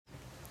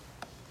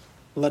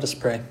Let us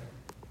pray.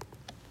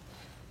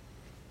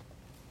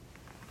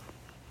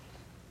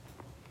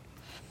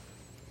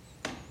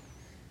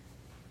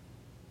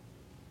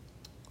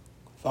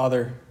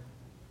 Father,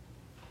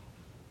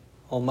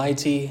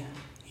 Almighty,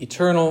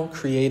 eternal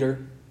Creator,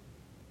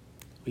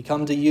 we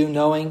come to you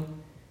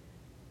knowing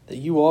that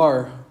you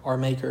are our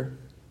Maker,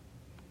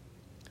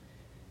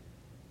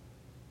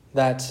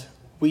 that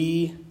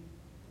we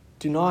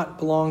do not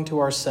belong to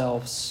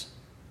ourselves,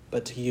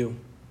 but to you.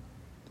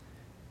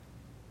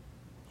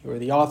 You are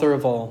the author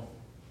of all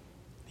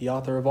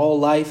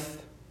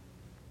life.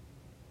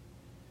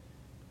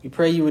 We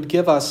pray you would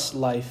give us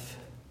life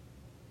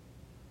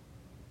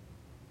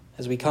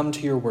as we come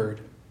to your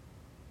word.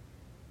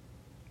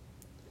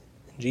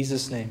 In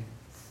Jesus' name,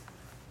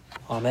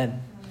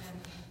 amen.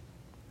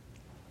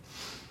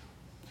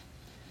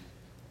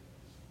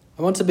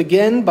 I want to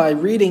begin by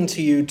reading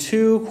to you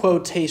two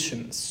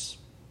quotations.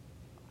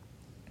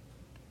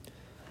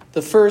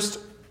 The first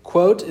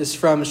quote is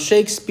from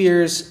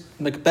Shakespeare's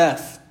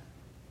Macbeth.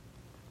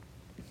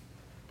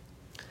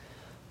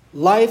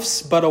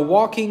 "Life's but a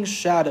walking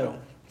shadow,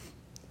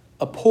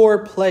 a poor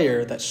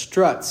player that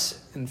struts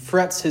and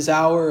frets his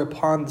hour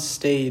upon the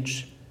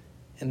stage,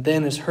 and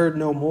then is heard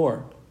no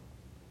more.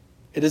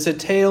 It is a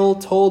tale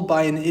told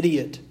by an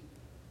idiot,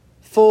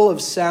 full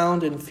of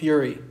sound and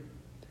fury,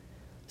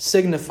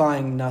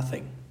 signifying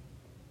nothing."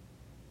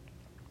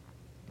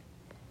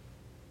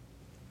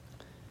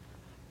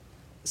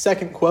 The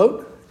second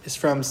quote is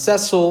from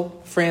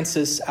Cecil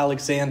Francis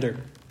Alexander.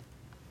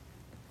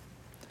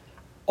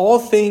 "All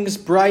things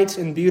bright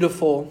and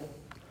beautiful,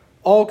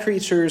 all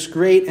creatures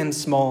great and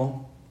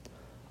small,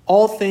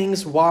 all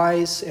things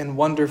wise and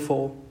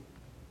wonderful,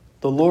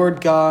 the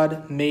Lord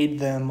God made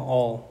them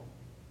all."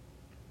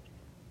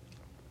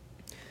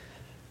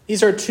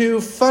 These are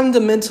two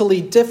fundamentally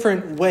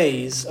different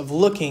ways of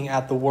looking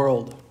at the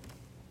world.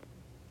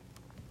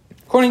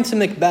 According to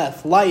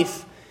Macbeth,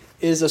 life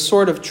is a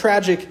sort of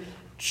tragic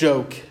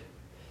joke.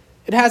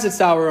 It has its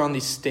hour on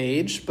the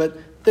stage, but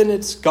then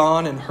it's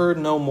gone and heard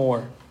no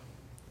more.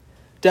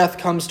 Death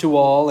comes to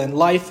all, and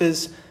life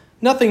is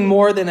nothing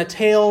more than a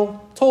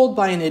tale told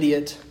by an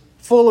idiot,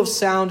 full of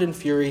sound and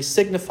fury,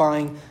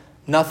 signifying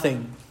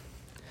nothing.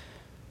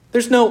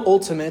 There's no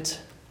ultimate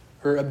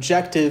or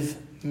objective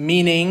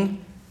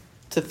meaning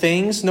to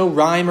things, no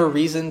rhyme or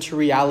reason to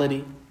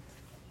reality.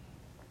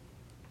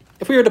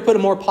 If we were to put a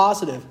more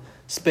positive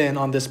spin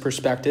on this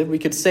perspective, we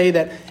could say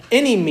that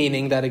any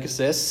meaning that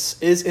exists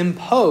is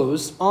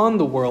imposed on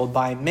the world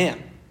by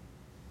man.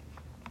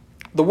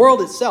 The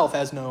world itself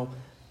has no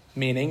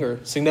meaning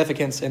or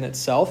significance in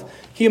itself.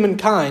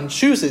 Humankind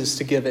chooses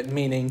to give it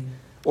meaning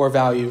or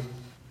value,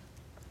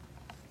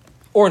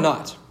 or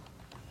not.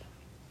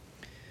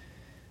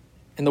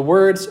 In the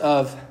words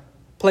of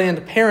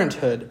Planned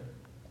Parenthood,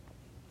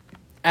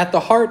 "At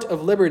the heart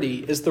of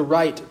liberty is the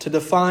right to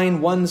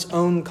define one's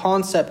own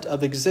concept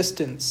of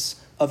existence,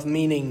 of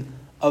meaning,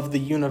 of the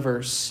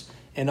universe,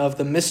 and of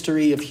the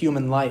mystery of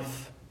human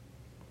life."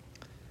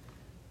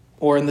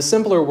 Or in the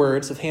simpler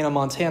words of Hannah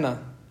Montana,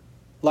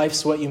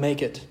 "Life's what you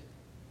make it."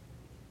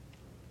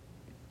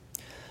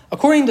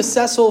 According to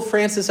Cecil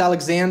Francis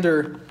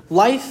Alexander,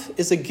 life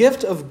is a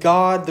gift of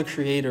God the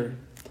Creator.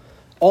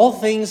 All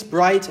things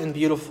bright and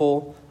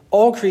beautiful,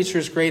 all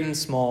creatures great and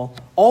small,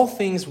 all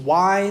things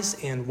wise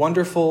and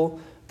wonderful,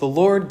 the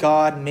Lord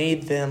God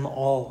made them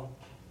all.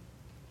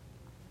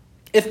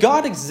 If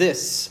God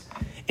exists,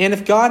 and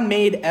if God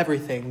made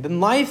everything, then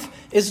life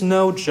is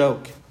no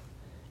joke.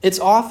 Its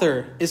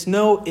author is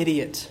no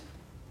idiot.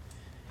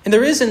 And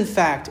there is, in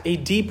fact, a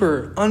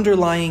deeper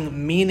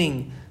underlying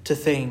meaning to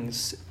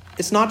things.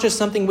 It's not just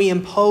something we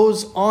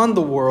impose on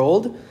the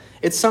world.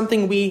 It's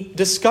something we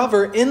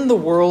discover in the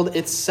world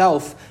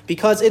itself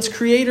because its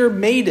creator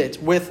made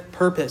it with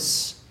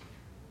purpose.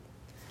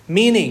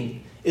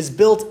 Meaning is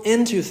built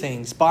into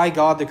things by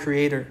God the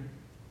Creator.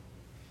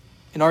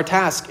 And our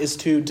task is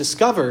to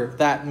discover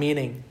that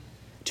meaning,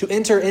 to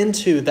enter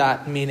into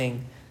that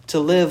meaning, to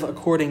live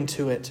according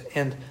to it.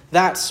 And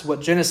that's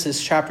what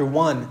Genesis chapter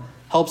 1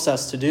 helps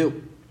us to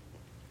do.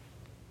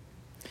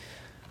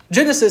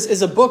 Genesis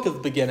is a book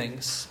of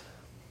beginnings.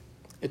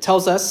 It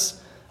tells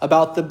us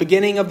about the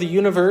beginning of the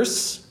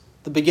universe,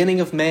 the beginning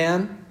of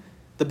man,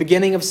 the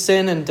beginning of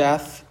sin and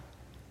death,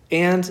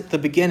 and the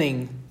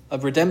beginning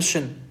of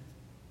redemption.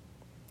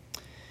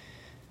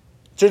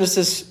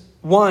 Genesis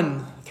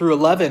 1 through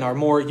 11 are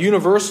more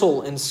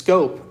universal in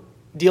scope,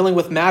 dealing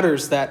with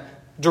matters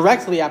that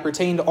directly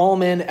appertain to all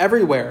men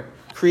everywhere: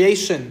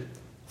 creation,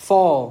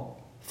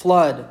 fall,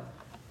 flood,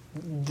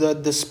 the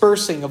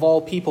dispersing of all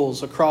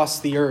peoples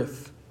across the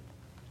earth.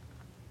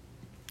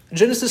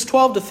 Genesis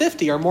 12 to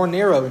 50 are more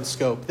narrow in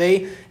scope.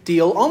 They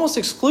deal almost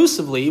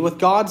exclusively with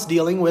God's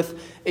dealing with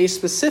a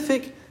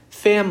specific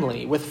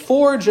family, with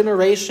 4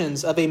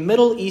 generations of a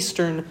Middle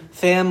Eastern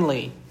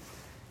family: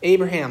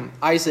 Abraham,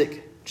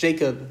 Isaac,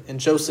 Jacob, and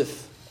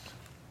Joseph.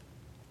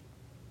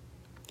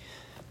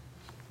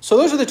 So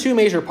those are the 2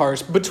 major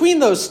parts. Between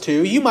those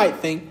 2, you might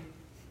think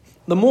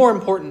the more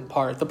important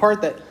part, the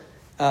part that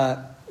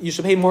you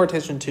should pay more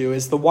attention to,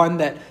 is the one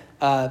that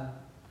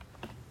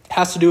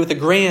has to do with the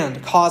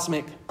grand,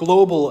 cosmic,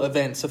 global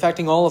events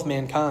affecting all of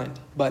mankind.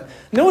 But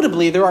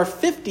notably, there are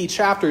 50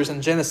 chapters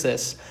in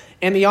Genesis,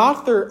 and the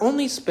author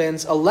only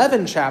spends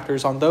 11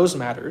 chapters on those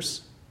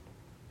matters.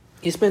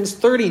 He spends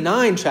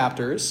 39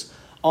 chapters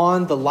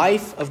on the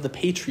life of the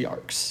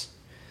patriarchs.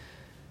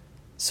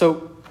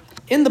 So,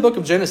 in the book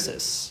of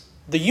Genesis,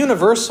 the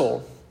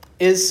universal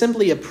is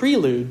simply a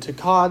prelude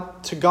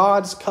to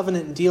God's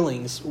covenant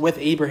dealings with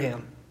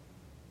Abraham.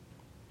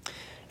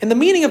 And the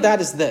meaning of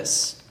that is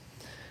this: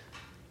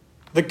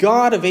 the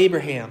God of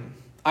Abraham,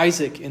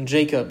 Isaac, and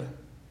Jacob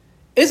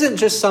isn't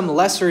just some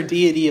lesser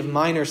deity of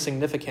minor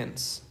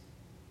significance,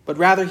 but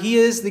rather he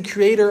is the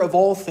creator of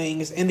all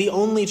things and the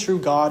only true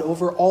God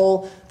over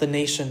all the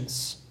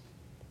nations.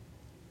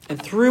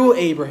 And through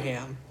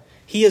Abraham,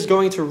 he is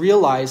going to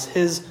realize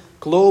his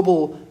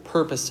global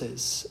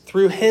purposes.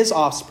 Through his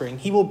offspring,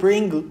 he will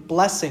bring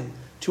blessing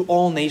to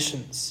all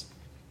nations.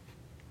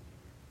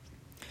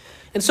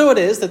 And so it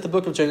is that the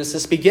book of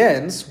Genesis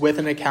begins with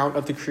an account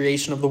of the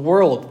creation of the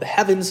world, the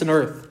heavens and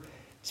earth.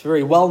 It's a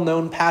very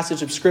well-known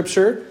passage of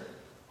Scripture,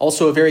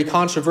 also a very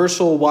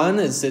controversial one,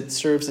 as it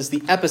serves as the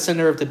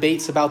epicenter of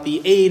debates about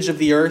the age of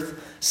the earth,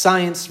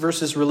 science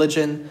versus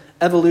religion,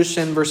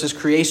 evolution versus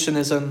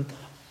creationism.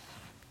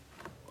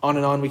 On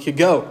and on we could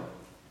go.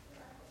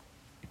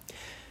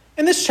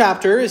 And this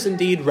chapter is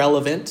indeed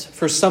relevant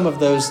for some of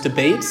those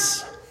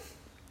debates.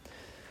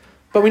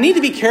 But we need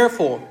to be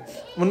careful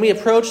when we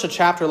approach a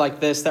chapter like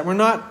this that we're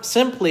not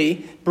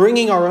simply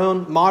bringing our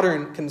own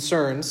modern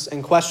concerns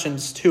and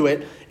questions to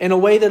it in a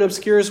way that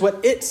obscures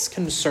what its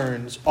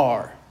concerns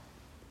are.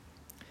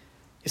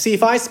 You see,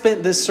 if I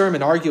spent this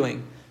sermon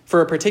arguing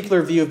for a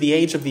particular view of the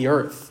age of the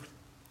earth,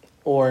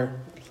 or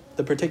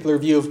the particular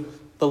view of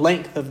the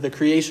length of the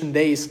creation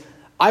days,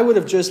 I would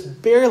have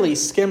just barely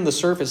skimmed the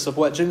surface of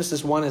what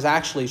Genesis 1 is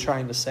actually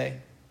trying to say.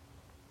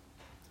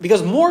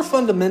 Because more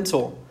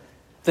fundamental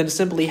than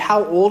simply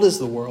how old is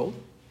the world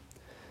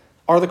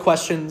are the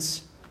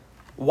questions,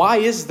 why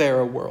is there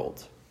a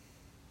world?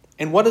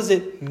 And what does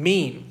it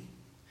mean?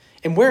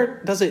 And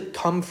where does it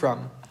come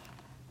from?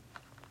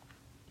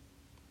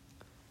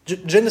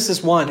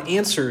 Genesis 1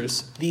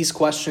 answers these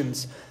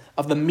questions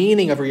of the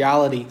meaning of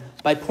reality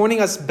by pointing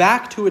us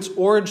back to its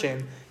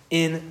origin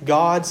in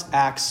God's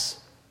acts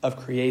of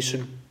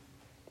creation.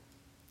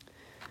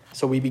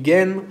 So we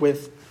begin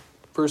with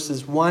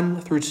verses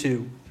 1 through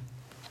 2.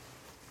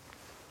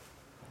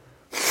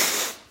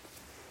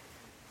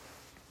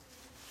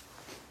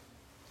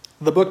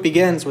 The book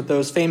begins with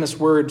those famous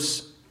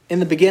words, "In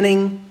the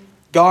beginning,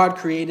 God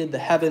created the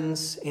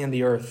heavens and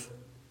the earth."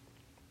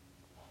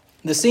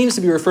 This seems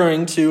to be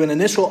referring to an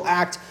initial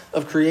act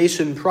of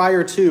creation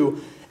prior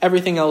to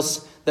everything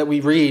else that we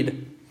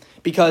read.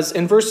 Because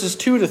in verses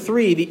 2 to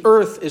 3, the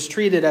earth is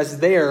treated as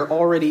there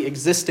already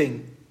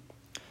existing.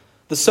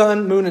 The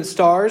sun, moon, and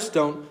stars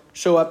don't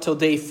show up till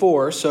day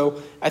 4.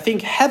 So I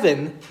think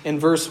heaven in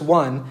verse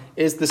 1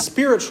 is the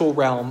spiritual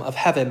realm of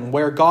heaven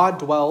where God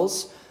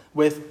dwells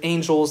with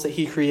angels that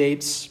he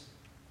creates,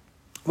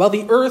 while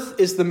the earth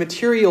is the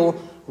material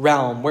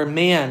realm where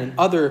man and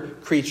other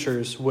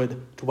creatures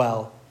would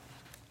dwell.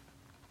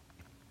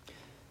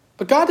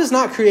 But God does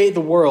not create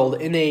the world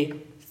in a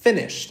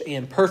finished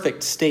and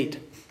perfect state.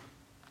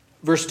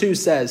 Verse 2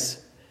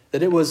 says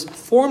that it was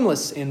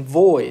formless and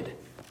void,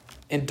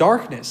 and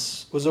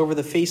darkness was over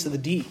the face of the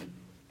deep.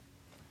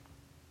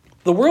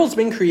 The world's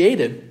been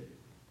created,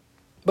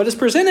 but is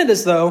presented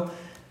as though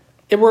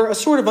it were a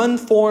sort of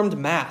unformed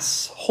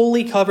mass,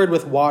 wholly covered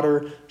with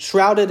water,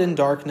 shrouded in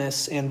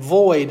darkness, and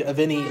void of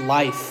any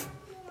life.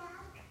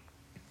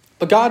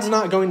 But God's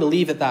not going to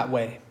leave it that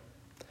way.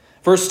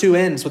 Verse 2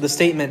 ends with a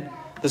statement,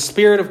 "The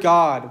Spirit of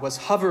God was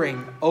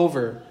hovering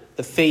over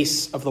the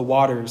face of the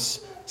waters."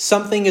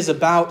 Something is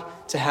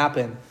about to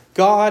happen.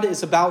 God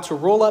is about to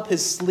roll up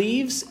his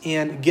sleeves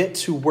and get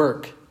to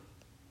work.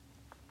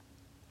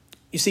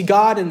 You see,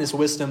 God in his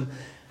wisdom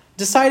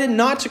decided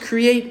not to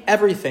create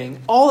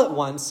everything all at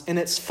once in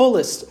its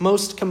fullest,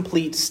 most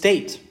complete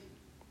state.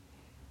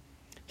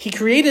 He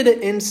created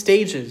it in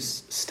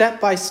stages,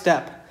 step by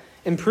step,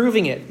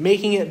 improving it,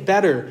 making it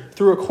better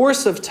through a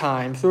course of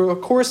time, through a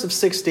course of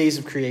 6 days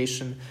of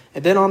creation.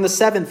 And then on the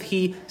 7th,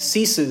 he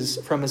ceases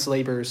from his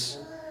labors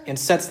and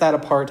sets that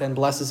apart and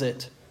blesses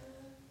it.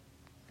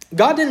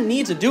 God didn't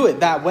need to do it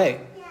that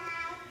way.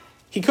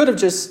 He could have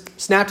just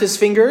snapped his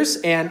fingers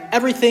and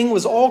everything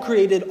was all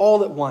created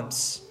all at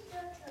once.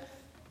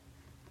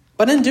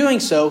 But in doing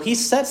so, he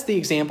sets the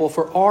example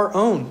for our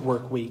own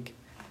work week.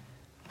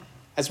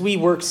 As we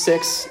work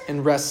 6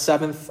 and rest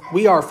 7th,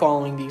 we are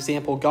following the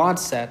example God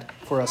set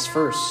for us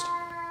first.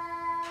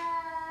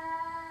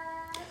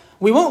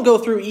 We won't go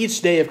through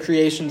each day of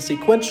creation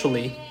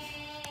sequentially,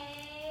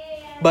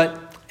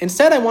 but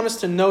instead I want us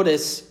to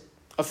notice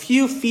a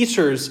few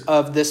features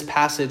of this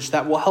passage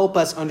that will help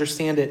us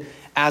understand it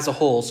as a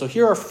whole. So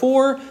here are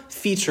 4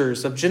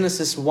 features of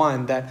Genesis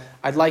 1 that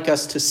I'd like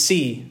us to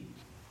see.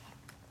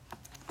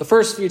 The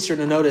first feature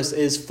to notice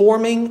is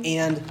forming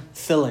and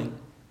filling.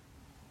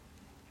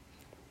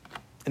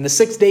 In the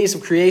 6 days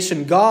of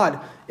creation, God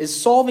is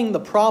solving the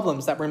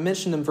problems that were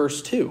mentioned in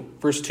verse 2.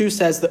 Verse 2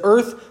 says, the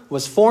earth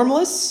was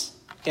formless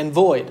and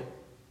void.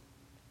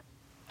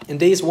 In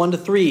days 1 to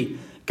 3,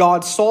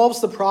 God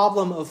solves the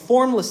problem of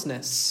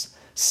formlessness,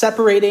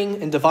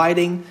 separating and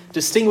dividing,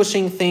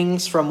 distinguishing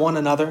things from one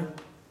another.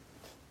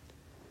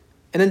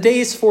 And in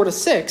days 4 to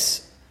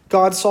 6,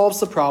 God solves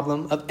the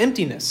problem of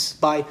emptiness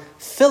by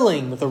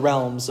filling the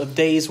realms of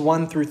days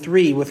 1 through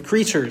 3 with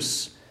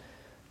creatures.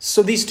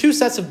 So these two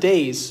sets of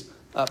days,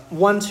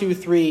 1, 2,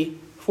 3,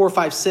 4,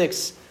 5,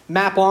 6,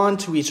 map on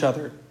to each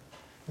other.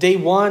 Day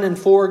 1 and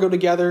 4 go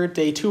together.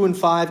 Day 2 and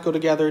 5 go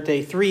together.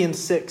 Day 3 and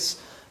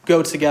 6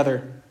 go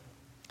together.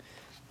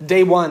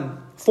 Day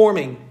 1,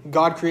 forming,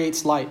 God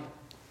creates light.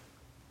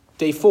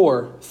 Day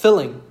 4,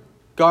 filling,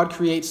 God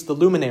creates the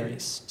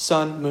luminaries,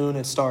 sun, moon,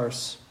 and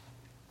stars.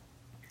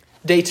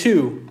 Day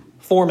 2,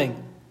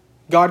 forming,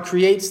 God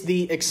creates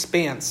the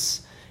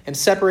expanse and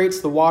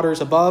separates the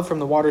waters above from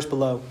the waters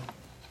below.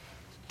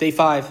 Day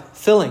 5,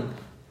 filling,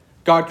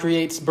 God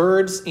creates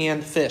birds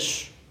and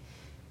fish.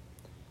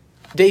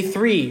 Day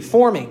 3,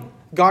 forming,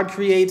 God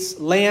creates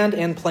land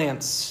and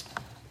plants.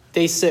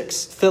 Day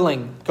 6,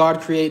 filling,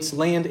 God creates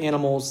land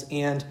animals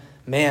and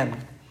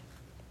man.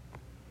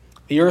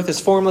 The earth is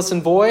formless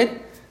and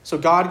void, so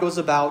God goes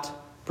about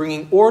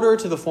bringing order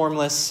to the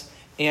formless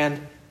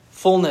and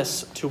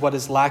fullness to what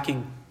is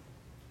lacking.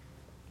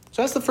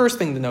 So that's the first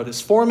thing to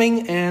notice,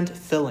 forming and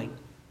filling.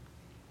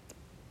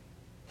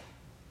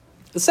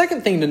 The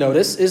second thing to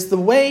notice is the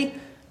way,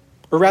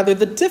 or rather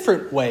the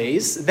different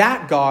ways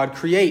that God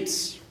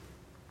creates.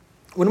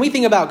 When we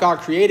think about God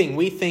creating,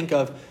 we think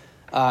of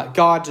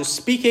God just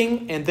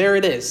speaking, and there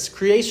it is.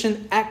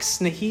 Creation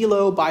ex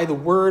nihilo by the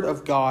word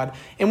of God.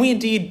 And we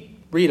indeed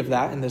read of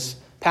that in this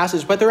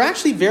passage, but there are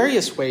actually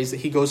various ways that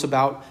he goes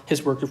about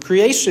his work of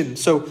creation.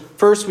 So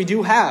first we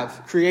do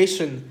have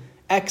creation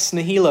ex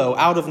nihilo,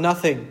 out of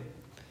nothing.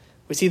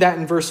 We see that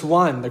in verse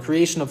 1, the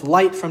creation of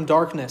light from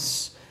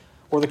darkness,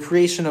 or the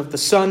creation of the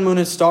sun, moon,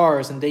 and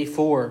stars in day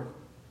 4.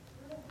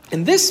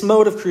 And this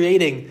mode of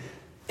creating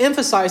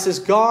emphasizes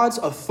God's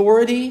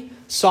authority,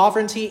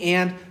 sovereignty,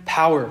 and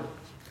power.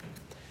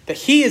 That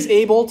he is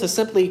able to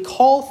simply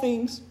call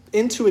things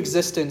into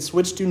existence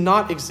which do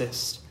not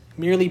exist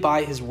merely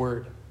by his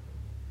word.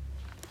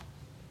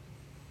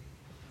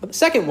 But the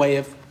second way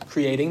of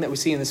creating that we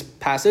see in this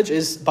passage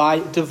is by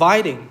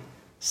dividing,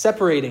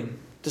 separating,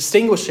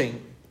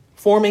 distinguishing,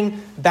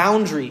 forming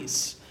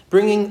boundaries,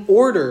 bringing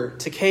order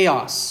to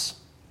chaos.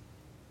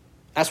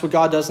 That's what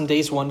God does in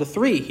days 1 to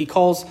 3. He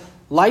calls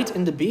light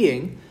into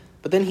being,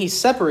 but then he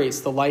separates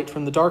the light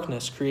from the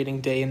darkness,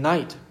 creating day and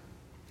night.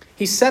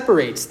 He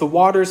separates the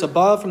waters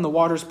above from the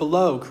waters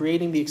below,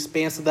 creating the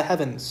expanse of the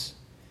heavens.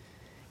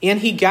 And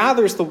he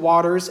gathers the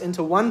waters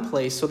into one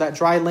place so that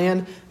dry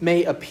land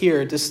may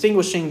appear,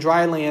 distinguishing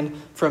dry land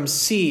from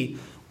sea.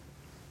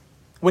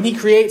 When he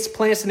creates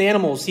plants and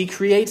animals, he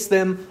creates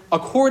them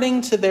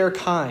according to their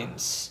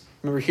kinds.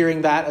 Remember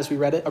hearing that as we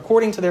read it?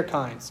 According to their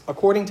kinds.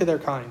 According to their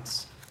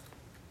kinds.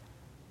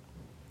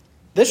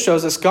 This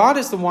shows us God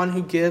is the one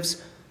who gives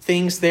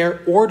things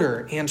their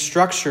order and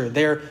structure,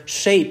 their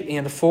shape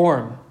and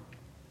form.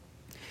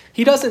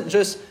 He doesn't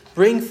just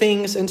bring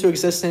things into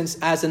existence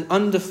as an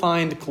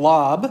undefined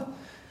glob,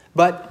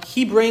 but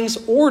he brings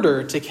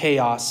order to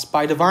chaos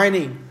by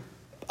defining,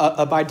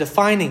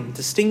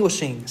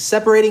 distinguishing,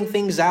 separating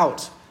things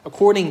out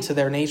according to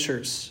their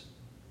natures.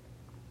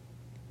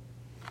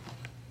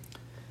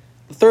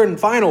 The third and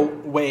final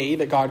way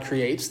that God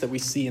creates that we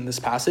see in this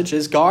passage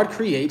is God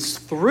creates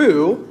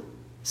through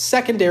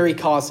secondary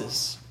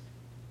causes.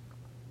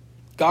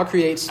 God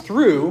creates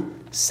through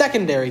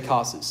secondary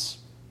causes.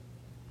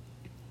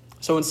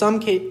 So in some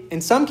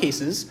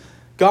cases,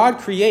 God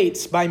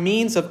creates by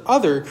means of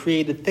other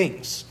created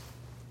things.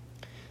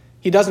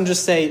 He doesn't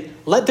just say,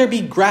 let there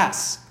be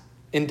grass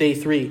in day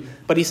 3,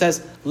 but he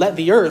says, let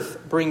the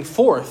earth bring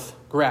forth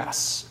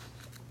grass.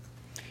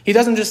 He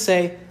doesn't just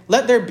say,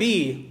 let there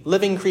be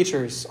living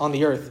creatures on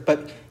the earth,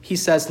 but he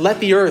says, let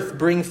the earth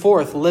bring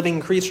forth living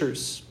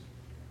creatures.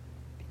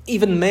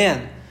 Even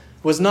man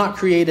was not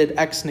created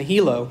ex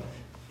nihilo,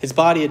 his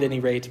body at any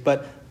rate,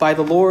 but by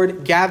the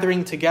Lord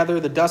gathering together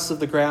the dust of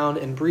the ground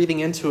and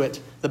breathing into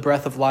it the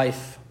breath of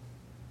life.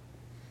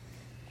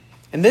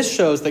 And this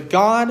shows that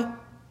God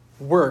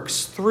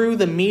works through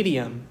the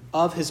medium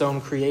of his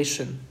own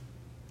creation.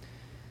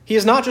 He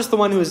is not just the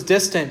one who is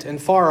distant and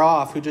far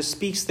off, who just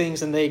speaks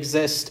things and they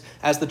exist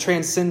as the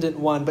transcendent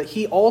one, but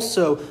he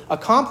also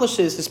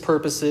accomplishes his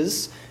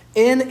purposes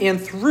in and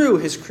through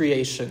his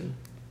creation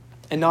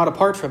and not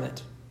apart from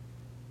it.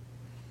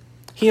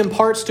 He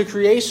imparts to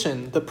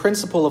creation the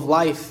principle of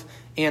life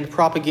and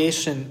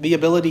propagation, the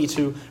ability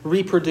to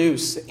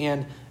reproduce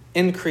and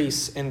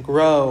increase and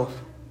grow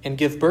and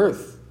give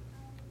birth.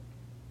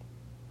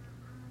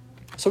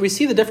 So we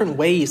see the different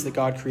ways that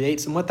God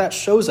creates and what that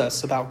shows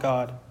us about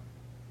God.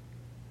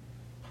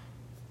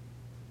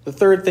 The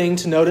third thing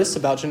to notice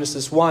about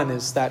Genesis 1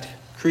 is that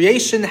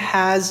creation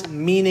has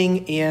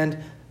meaning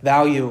and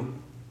value.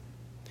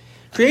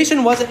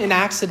 Creation wasn't an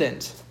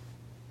accident.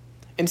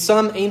 In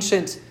some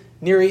ancient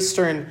Near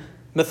Eastern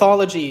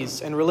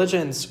mythologies and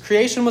religions,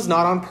 creation was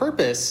not on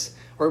purpose,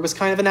 or it was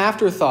kind of an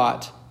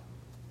afterthought.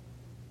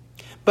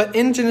 But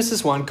in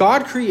Genesis 1,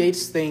 God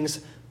creates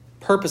things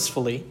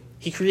purposefully.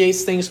 He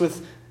creates things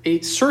with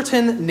a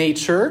certain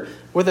nature,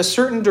 with a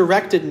certain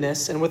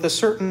directedness, and with a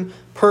certain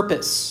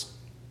purpose.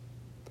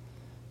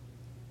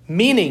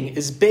 Meaning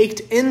is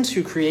baked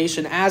into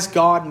creation as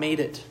God made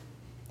it.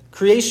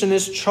 Creation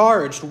is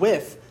charged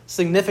with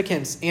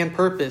significance and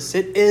purpose.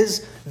 It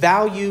is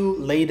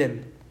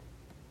value-laden.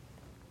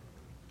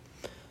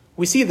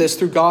 We see this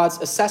through God's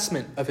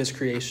assessment of his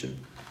creation.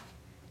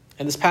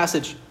 In this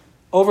passage,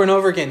 over and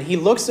over again, he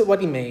looks at what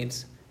he made,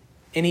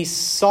 and he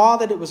saw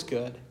that it was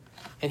good,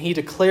 and he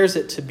declares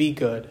it to be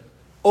good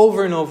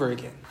over and over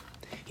again.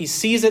 He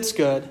sees it's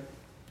good,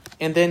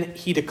 and then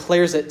he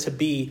declares it to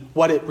be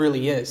what it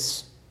really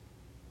is.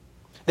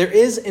 There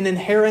is an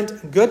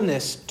inherent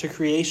goodness to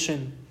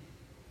creation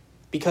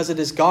because it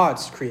is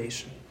God's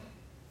creation.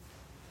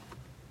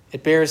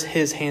 It bears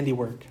his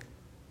handiwork.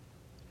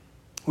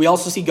 We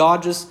also see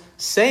God just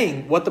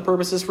saying what the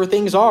purposes for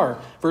things are.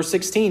 Verse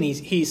 16,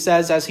 he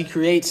says, as he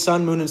creates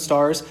sun, moon, and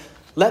stars,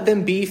 let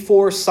them be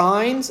for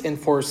signs and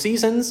for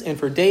seasons and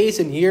for days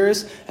and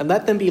years, and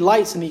let them be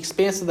lights in the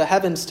expanse of the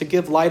heavens to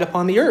give light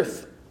upon the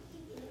earth.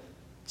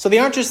 So they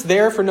aren't just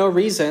there for no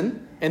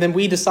reason, and then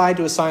we decide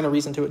to assign a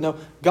reason to it. No,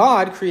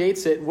 God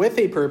creates it with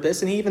a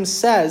purpose, and he even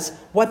says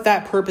what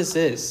that purpose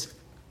is.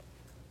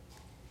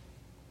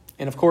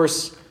 And of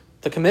course,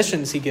 the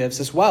commissions he gives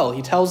as well.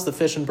 He tells the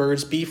fish and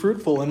birds, be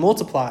fruitful and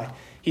multiply.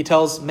 He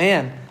tells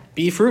man,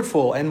 be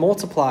fruitful and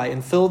multiply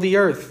and fill the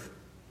earth.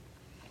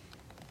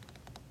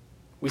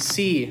 We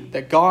see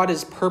that God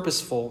is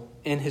purposeful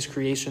in his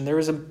creation. There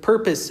is a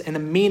purpose and a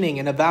meaning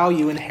and a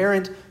value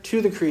inherent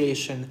to the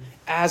creation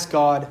as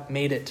God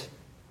made it.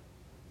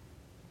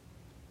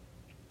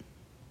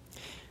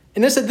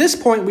 And at this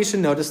point, we should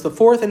notice the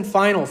fourth and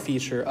final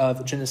feature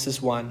of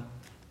Genesis 1,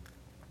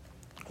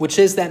 which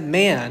is that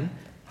man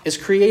is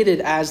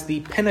created as the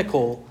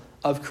pinnacle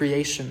of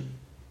creation.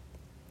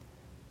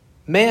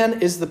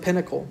 Man is the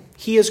pinnacle.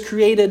 He is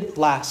created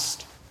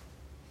last.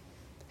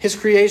 His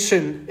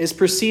creation is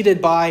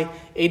preceded by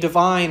a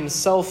divine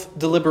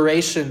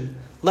self-deliberation.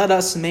 Let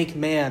us make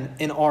man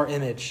in our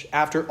image,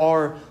 after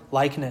our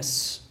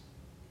likeness.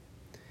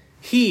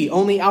 He,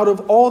 only out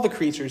of all the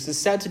creatures, is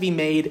said to be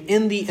made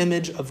in the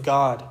image of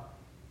God.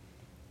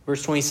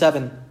 Verse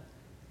 27,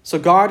 so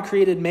God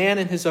created man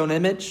in his own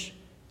image.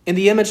 In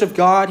the image of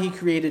God, he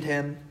created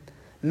him.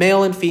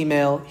 Male and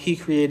female, he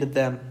created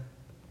them.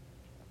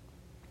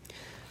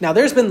 Now,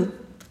 there's been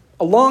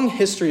a long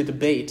history of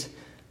debate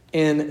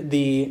in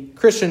the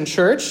Christian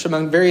church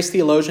among various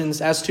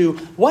theologians as to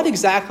what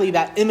exactly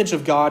that image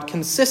of God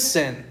consists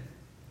in.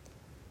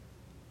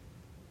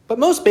 But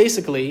most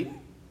basically,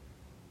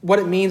 what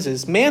it means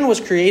is man was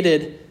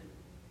created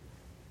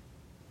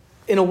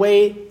in a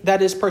way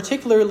that is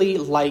particularly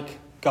like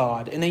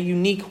God, in a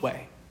unique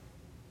way.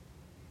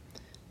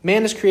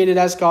 Man is created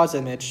as God's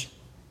image,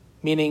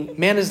 meaning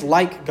man is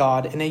like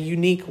God in a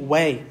unique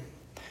way.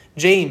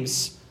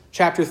 James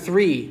chapter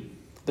 3,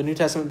 the New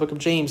Testament book of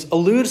James,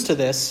 alludes to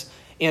this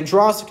and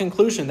draws the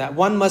conclusion that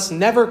one must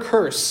never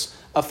curse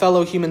a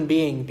fellow human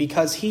being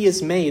because he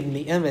is made in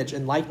the image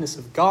and likeness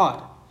of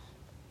God.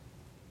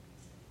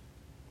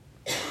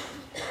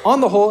 On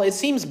the whole, it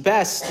seems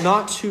best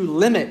not to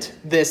limit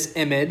this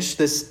image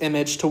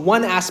to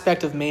one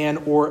aspect of man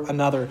or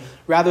another.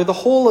 Rather, the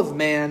whole of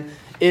man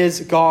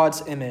is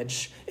God's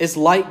image, is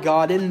like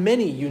God in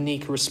many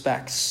unique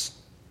respects.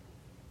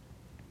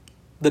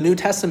 The New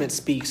Testament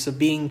speaks of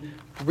being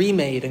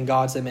remade in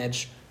God's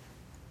image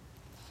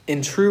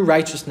in true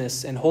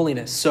righteousness and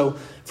holiness. So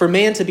for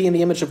man to be in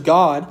the image of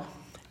God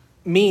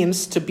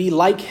means to be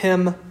like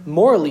him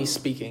morally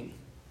speaking.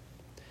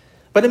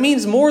 But it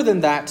means more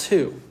than that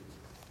too.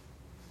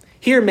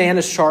 Here man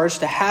is charged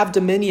to have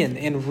dominion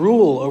and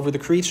rule over the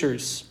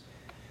creatures.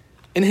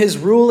 In his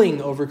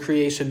ruling over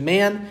creation,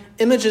 man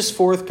images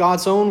forth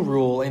God's own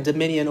rule and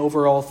dominion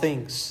over all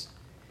things.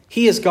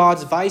 He is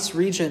God's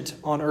vice-regent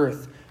on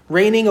earth,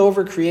 reigning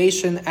over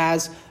creation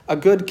as a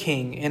good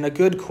king and a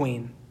good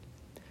queen,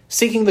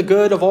 seeking the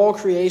good of all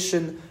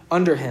creation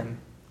under him,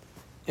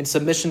 in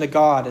submission to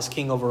God as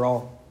king over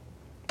all.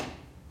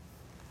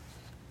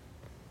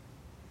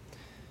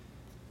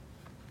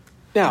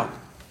 Now,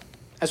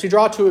 as we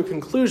draw to a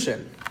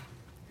conclusion,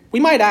 we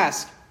might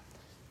ask,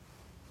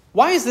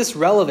 why is this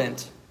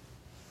relevant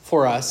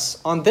for us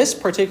on this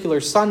particular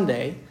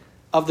Sunday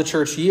of the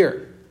church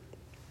year?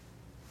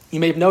 You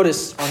may have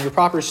noticed on your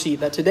proper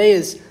sheet that today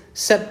is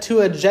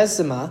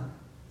Septuagesima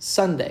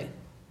Sunday,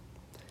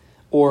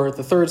 or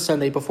the third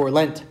Sunday before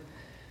Lent.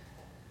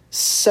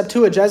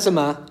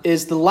 Septuagesima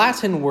is the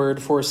Latin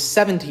word for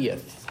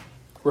 70th,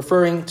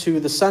 referring to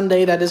the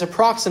Sunday that is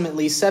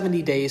approximately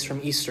 70 days from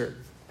Easter.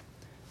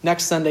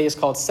 Next Sunday is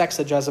called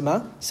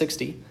Sexagesima,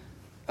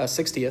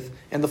 60th,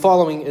 and the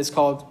following is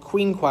called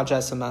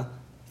Quinquagesima,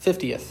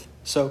 50th.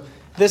 So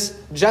this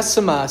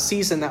Gesima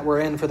season that we're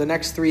in for the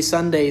next 3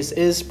 Sundays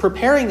is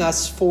preparing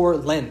us for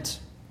Lent.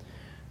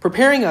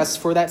 preparing us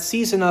for that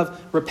season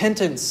of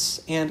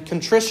repentance and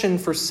contrition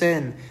for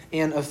sin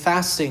and of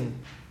fasting.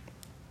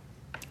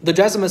 The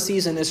Gesima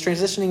season is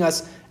transitioning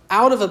us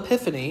out of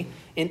Epiphany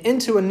and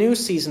into a new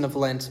season of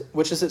Lent,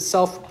 which is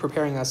itself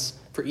preparing us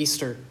for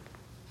Easter.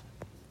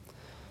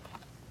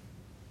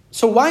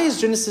 So why is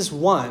Genesis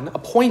 1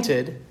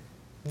 appointed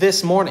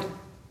this morning?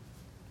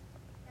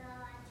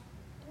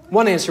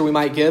 One answer we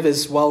might give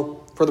is, well,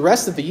 for the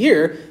rest of the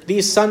year,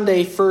 these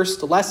Sunday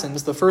first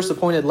lessons, the first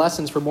appointed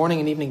lessons for morning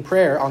and evening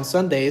prayer on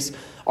Sundays,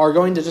 are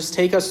going to just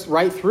take us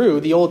right through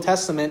the Old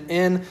Testament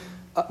in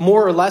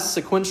more or less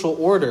sequential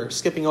order,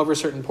 skipping over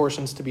certain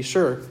portions to be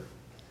sure.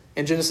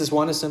 And Genesis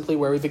 1 is simply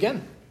where we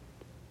begin.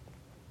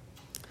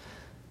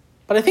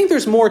 But I think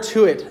there's more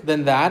to it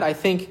than that. I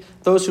think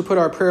those who put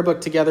our prayer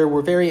book together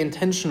were very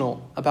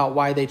intentional about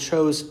why they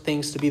chose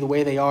things to be the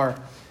way they are.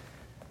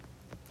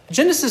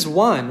 Genesis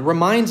 1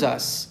 reminds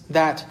us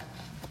that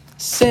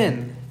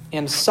sin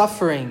and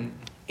suffering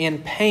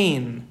and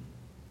pain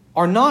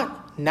are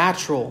not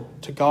natural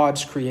to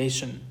God's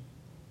creation.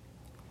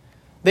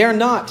 They are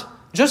not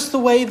just the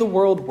way the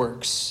world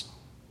works.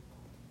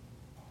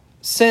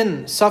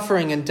 Sin,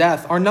 suffering, and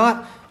death are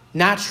not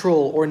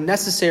natural or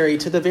necessary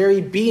to the very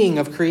being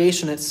of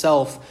creation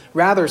itself.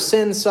 Rather,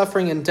 sin,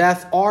 suffering, and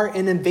death are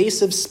an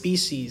invasive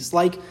species,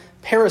 like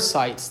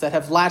parasites that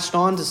have latched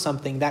onto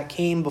something that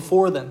came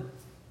before them.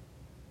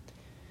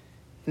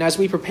 And as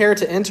we prepare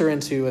to enter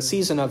into a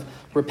season of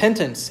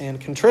repentance and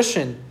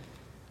contrition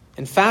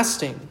and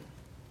fasting,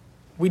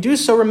 we do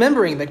so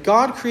remembering that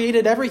God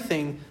created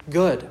everything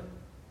good.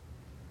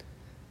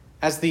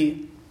 As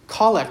the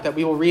collect that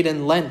we will read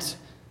in Lent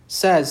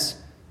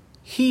says,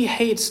 He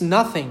hates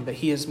nothing that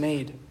He has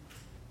made.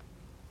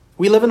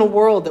 We live in a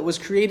world that was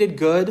created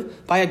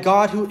good by a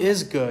God who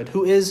is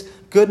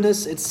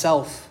goodness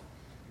itself.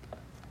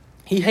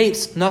 He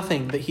hates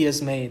nothing that He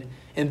has made,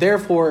 and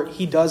therefore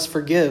He does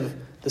forgive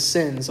the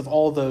sins of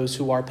all those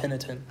who are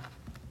penitent.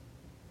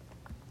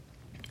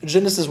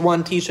 Genesis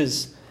 1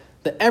 teaches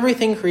that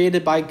everything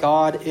created by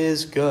God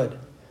is good.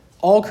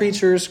 All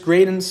creatures,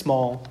 great and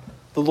small,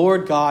 the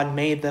Lord God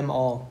made them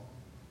all.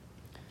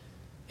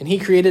 And He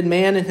created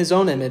man in His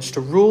own image to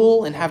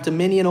rule and have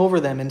dominion over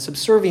them in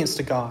subservience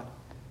to God.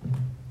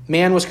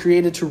 Man was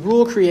created to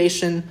rule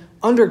creation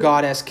under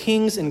God as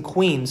kings and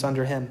queens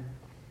under Him.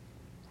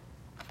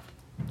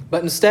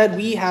 But instead,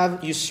 we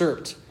have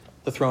usurped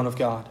the throne of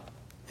God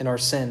in our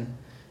sin,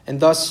 and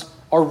thus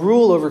our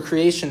rule over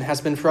creation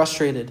has been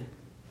frustrated.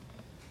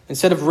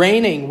 Instead of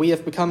reigning, we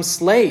have become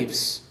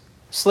slaves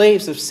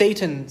of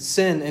Satan,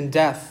 sin, and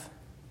death.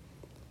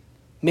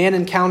 Man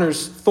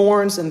encounters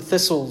thorns and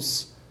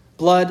thistles,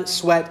 blood,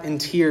 sweat,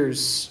 and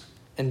tears,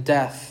 and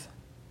death.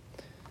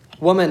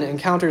 Woman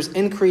encounters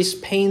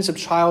increased pains of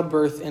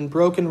childbirth and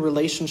broken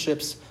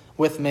relationships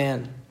with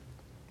man.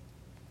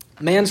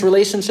 Man's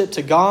relationship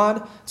to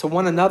God, to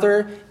one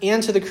another,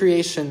 and to the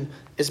creation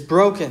is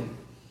broken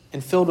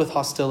and filled with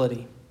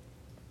hostility.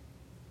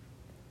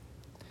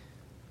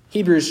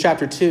 Hebrews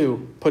chapter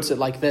 2 puts it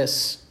like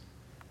this,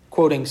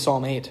 quoting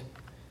Psalm 8.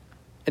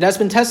 It has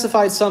been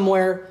testified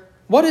somewhere,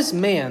 "What is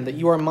man that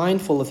you are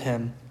mindful of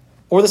him,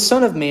 or the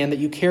Son of Man that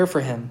you care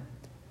for him?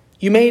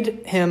 You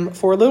made him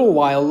for a little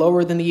while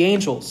lower than the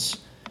angels.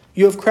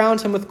 You have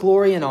crowned him with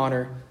glory and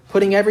honor,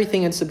 putting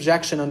everything in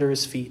subjection under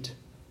his feet."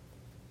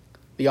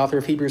 The author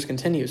of Hebrews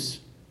continues,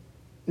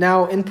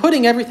 "Now, in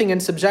putting everything in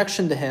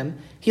subjection to him,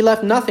 He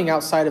left nothing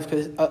outside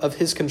of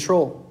His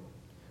control.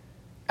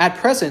 At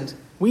present,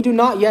 we do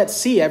not yet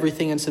see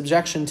everything in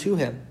subjection to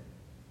Him.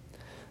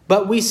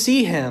 But we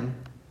see Him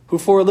who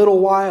for a little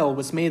while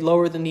was made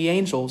lower than the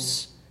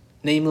angels,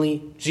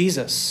 namely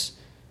Jesus,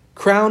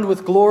 crowned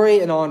with glory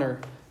and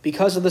honor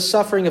because of the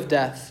suffering of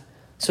death,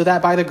 so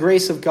that by the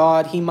grace of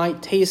God He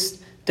might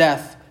taste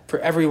death for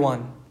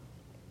everyone."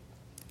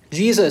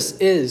 Jesus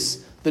is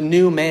the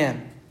new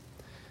man.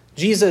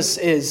 Jesus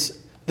is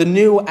the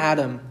new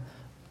Adam,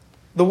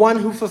 the one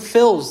who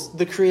fulfills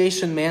the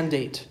creation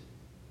mandate.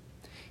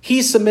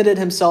 He submitted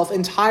Himself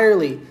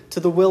entirely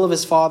to the will of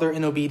His Father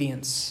in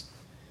obedience.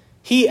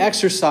 He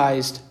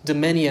exercised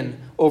dominion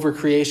over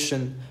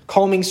creation,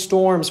 calming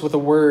storms with a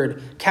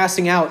word,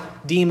 casting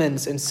out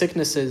demons and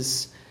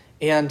sicknesses,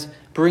 and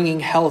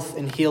bringing health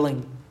and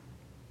healing.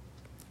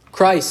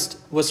 Christ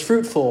was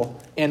fruitful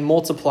and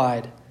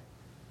multiplied.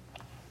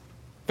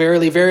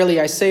 "Verily, verily,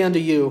 I say unto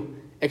you,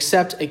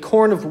 except a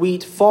corn of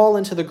wheat fall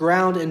into the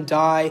ground and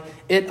die,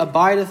 it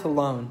abideth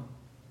alone.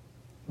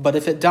 But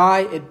if it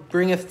die, it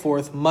bringeth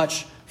forth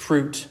much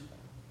fruit."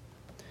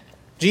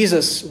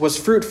 Jesus was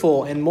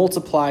fruitful and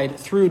multiplied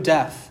through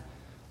death,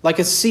 like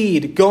a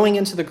seed going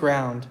into the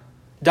ground,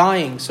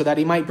 dying so that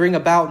He might bring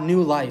about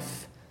new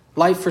life,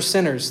 life for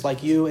sinners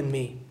like you and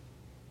me.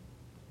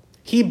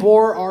 He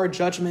bore our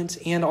judgment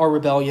and our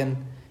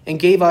rebellion and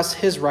gave us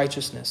His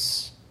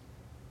righteousness.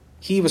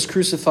 He was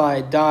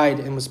crucified, died,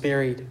 and was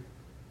buried.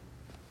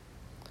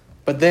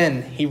 But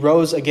then He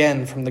rose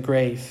again from the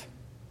grave.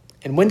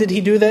 And when did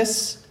He do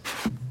this?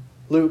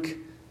 Luke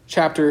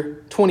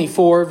chapter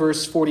 24,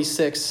 verse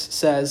 46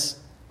 says,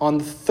 "On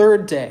the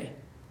third day,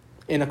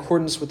 in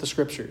accordance with the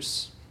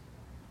Scriptures.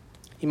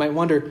 You might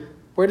wonder,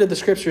 where did the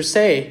Scriptures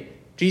say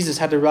Jesus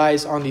had to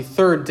rise on the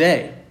third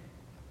day?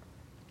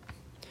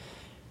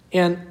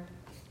 And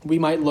we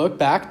might look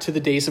back to the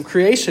days of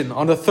creation.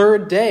 On the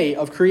third day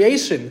of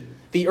creation,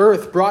 the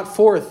earth brought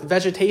forth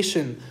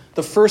vegetation,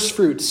 the first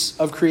fruits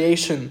of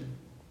creation.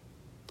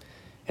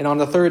 And on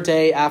the third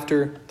day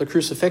after the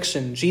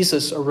crucifixion,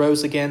 Jesus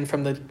arose again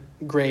from the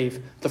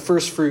grave, the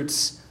first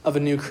fruits of a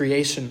new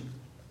creation.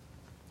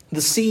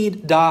 The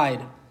seed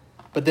died,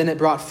 but then it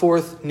brought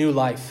forth new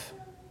life.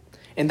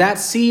 And that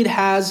seed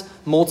has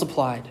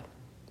multiplied.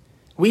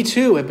 We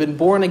too have been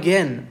born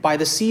again by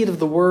the seed of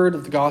the word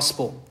of the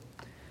gospel.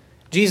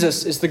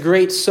 Jesus is the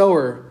great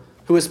sower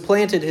who has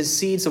planted his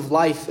seeds of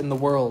life in the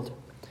world.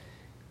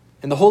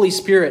 And the Holy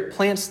Spirit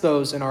plants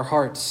those in our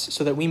hearts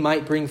so that we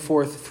might bring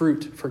forth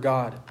fruit for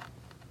God.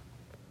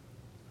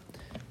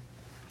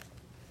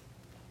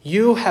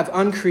 You have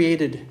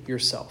uncreated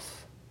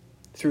yourself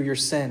through your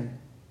sin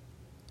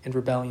and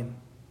rebellion.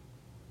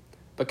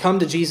 But come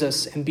to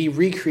Jesus and be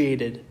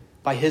recreated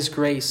by his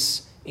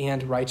grace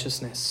and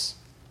righteousness.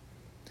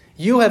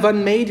 You have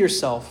unmade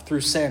yourself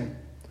through sin,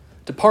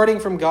 departing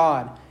from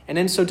God, and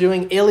in so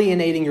doing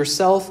alienating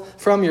yourself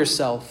from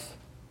yourself,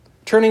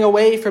 turning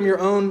away from your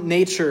own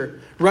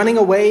nature, running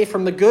away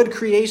from the good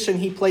creation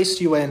he placed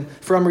you in,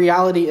 from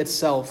reality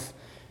itself.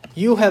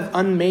 You have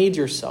unmade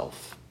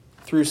yourself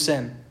through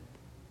sin.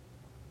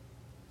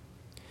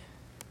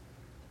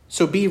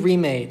 So be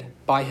remade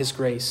by his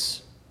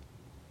grace.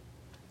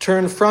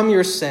 Turn from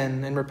your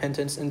sin and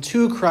repentance and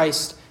to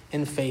Christ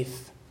in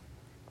faith.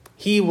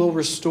 He will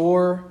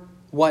restore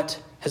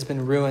what has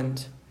been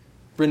ruined,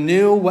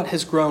 renew what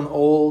has grown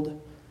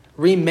old,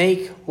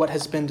 remake what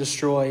has been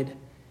destroyed,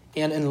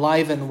 and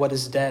enliven what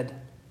is dead.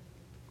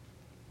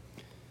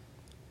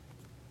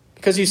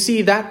 Because you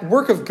see, that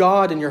work of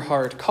God in your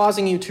heart,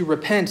 causing you to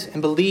repent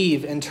and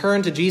believe and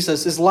turn to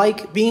Jesus, is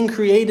like being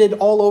created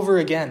all over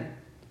again.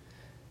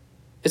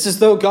 It's as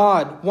though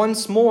God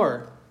once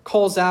more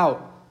calls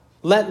out,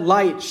 "Let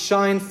light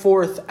shine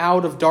forth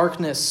out of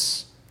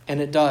darkness,"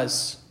 and it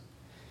does.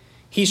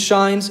 He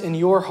shines in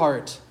your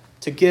heart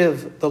to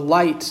give the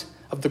light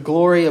of the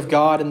glory of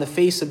God in the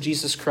face of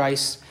Jesus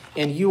Christ,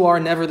 and you are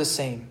never the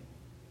same.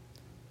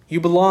 You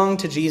belong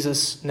to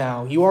Jesus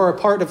now. You are a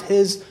part of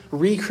his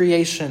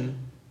recreation.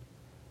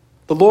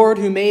 The Lord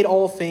who made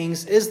all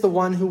things is the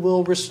one who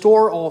will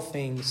restore all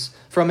things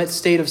from its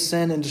state of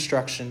sin and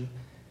destruction.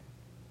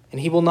 And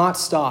he will not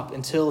stop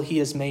until he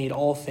has made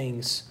all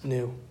things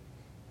new.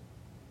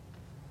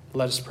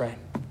 Let us pray.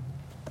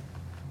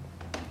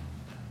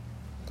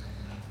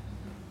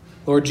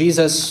 Lord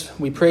Jesus,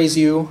 we praise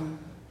you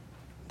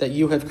that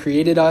you have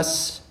created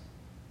us.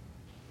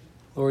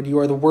 Lord, you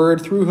are the Word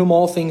through whom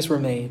all things were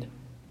made.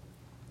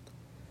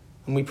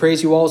 And we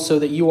praise you also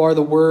that you are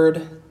the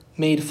Word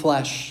made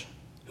flesh,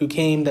 who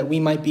came that we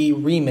might be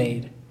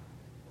remade,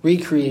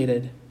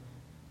 recreated,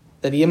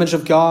 that the image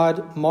of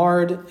God,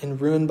 marred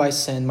and ruined by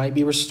sin, might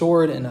be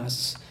restored in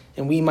us,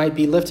 and we might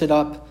be lifted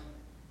up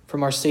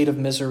from our state of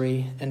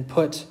misery and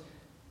put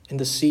in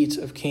the seat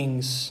of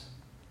kings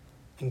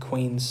and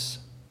queens,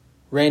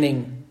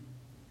 reigning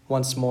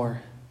once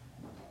more.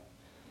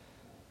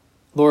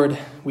 Lord,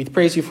 we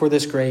praise you for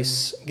this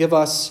grace. Give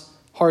us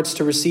hearts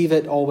to receive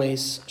it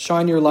always.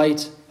 Shine your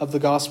light of the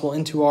gospel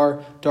into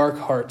our dark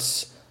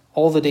hearts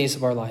all the days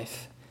of our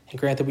life, and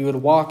grant that we would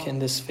walk in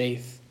this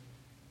faith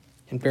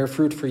and bear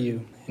fruit for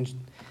you.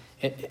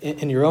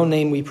 In your own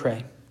name we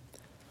pray.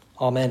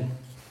 Amen.